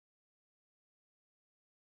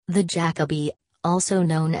The Jackabee, also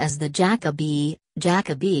known as the Jackabee,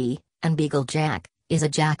 Jackabee, and Beagle Jack, is a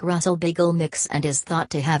Jack Russel Beagle mix and is thought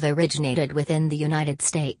to have originated within the United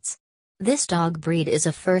States. This dog breed is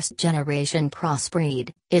a first-generation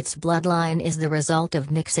crossbreed. Its bloodline is the result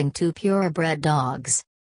of mixing two purebred dogs.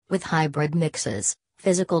 With hybrid mixes,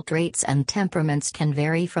 physical traits and temperaments can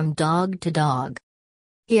vary from dog to dog.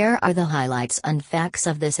 Here are the highlights and facts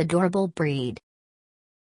of this adorable breed.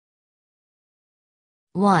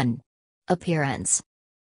 1. Appearance.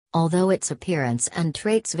 Although its appearance and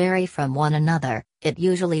traits vary from one another, it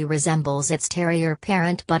usually resembles its terrier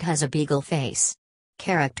parent but has a beagle face.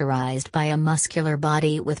 Characterized by a muscular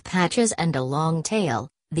body with patches and a long tail,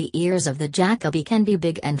 the ears of the Jackabee can be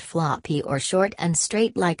big and floppy or short and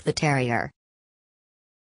straight like the terrier.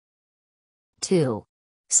 2.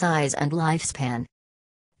 Size and lifespan.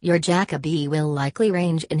 Your Jackabee will likely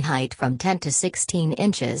range in height from 10 to 16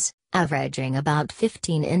 inches, averaging about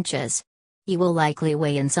 15 inches. He will likely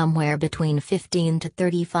weigh in somewhere between 15 to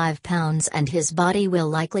 35 pounds and his body will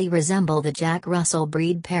likely resemble the Jack Russell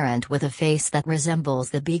breed parent with a face that resembles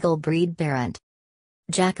the Beagle breed parent.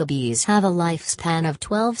 Jackabees have a lifespan of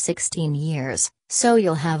 12-16 years, so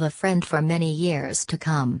you'll have a friend for many years to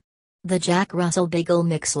come. The Jack Russell Beagle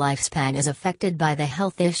mix lifespan is affected by the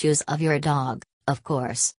health issues of your dog, of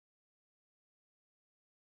course.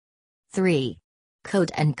 3. Coat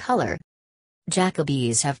and color.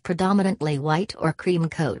 Jackabees have predominantly white or cream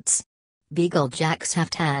coats. Beagle Jacks have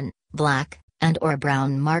tan, black, and/or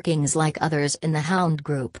brown markings like others in the hound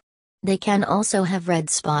group. They can also have red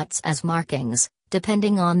spots as markings,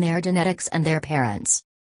 depending on their genetics and their parents.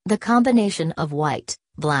 The combination of white,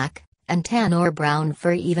 black, and tan or brown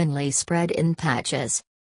fur evenly spread in patches.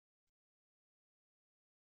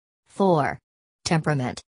 4.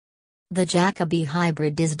 Temperament. The Jackabee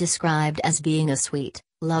hybrid is described as being a sweet,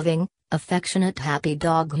 loving, affectionate happy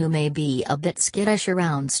dog who may be a bit skittish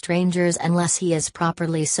around strangers unless he is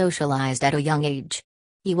properly socialized at a young age.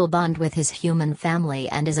 He will bond with his human family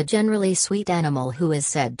and is a generally sweet animal who is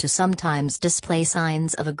said to sometimes display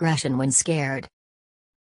signs of aggression when scared.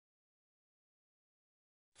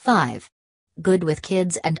 5. Good with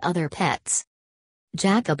kids and other pets.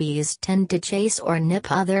 Jackabees tend to chase or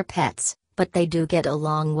nip other pets, but they do get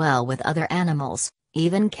along well with other animals,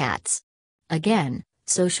 even cats. Again,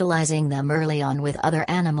 socializing them early on with other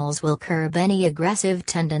animals will curb any aggressive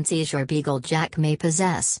tendencies your Beagle Jack may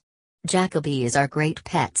possess. Jackabees are great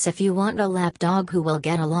pets if you want a lap dog who will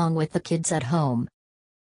get along with the kids at home.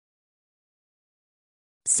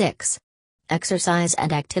 6. Exercise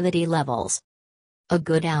and activity levels. A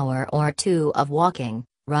good hour or two of walking,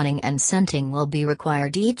 running and scenting will be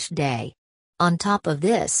required each day. On top of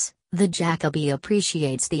this, the Jackabee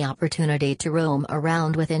appreciates the opportunity to roam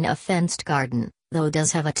around within a fenced garden, though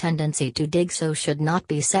does have a tendency to dig, so should not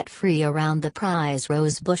be set free around the prize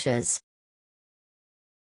rose bushes.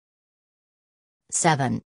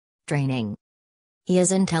 7. Training. He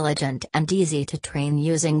is intelligent and easy to train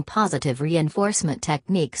using positive reinforcement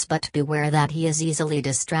techniques, but beware that he is easily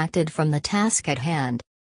distracted from the task at hand.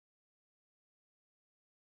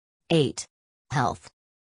 8. Health.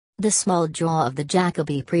 The small jaw of the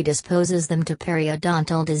Jackabee predisposes them to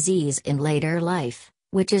periodontal disease in later life,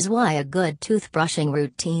 which is why a good toothbrushing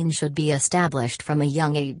routine should be established from a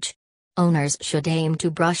young age. Owners should aim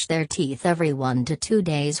to brush their teeth every 1 to 2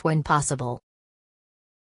 days when possible.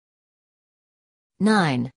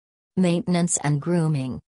 9. Maintenance and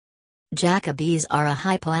grooming. Jackabees are a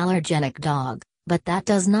hypoallergenic dog, but that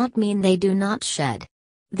does not mean they do not shed.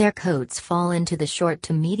 Their coats fall into the short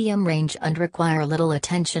to medium range and require little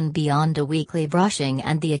attention beyond a weekly brushing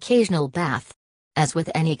and the occasional bath. As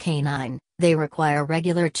with any canine, they require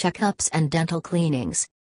regular checkups and dental cleanings.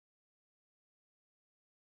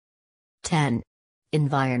 10.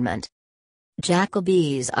 Environment.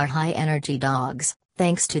 Jackabees are high-energy dogs,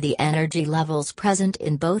 thanks to the energy levels present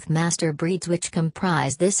in both master breeds which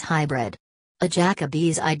comprise this hybrid. A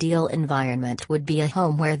Jackabee's ideal environment would be a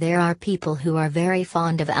home where there are people who are very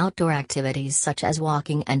fond of outdoor activities such as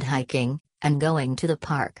walking and hiking, and going to the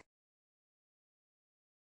park.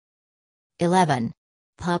 11.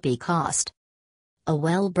 Puppy cost. A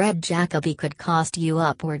well-bred Jackabee could cost you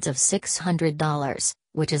upwards of $600,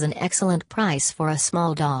 which is an excellent price for a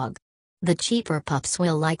small dog. The cheaper pups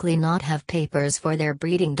will likely not have papers for their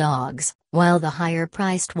breeding dogs, while the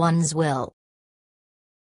higher-priced ones will.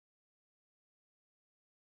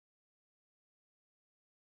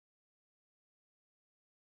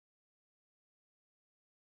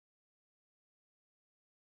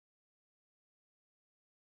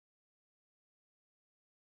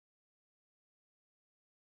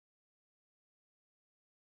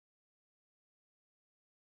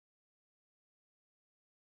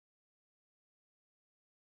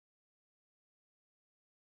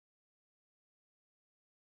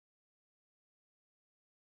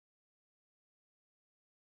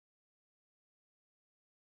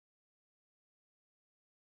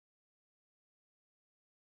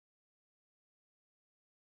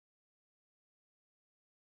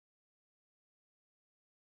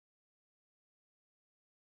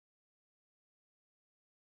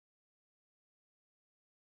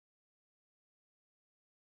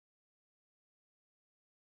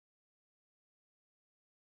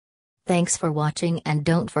 Thanks for watching and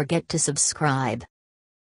don't forget to subscribe.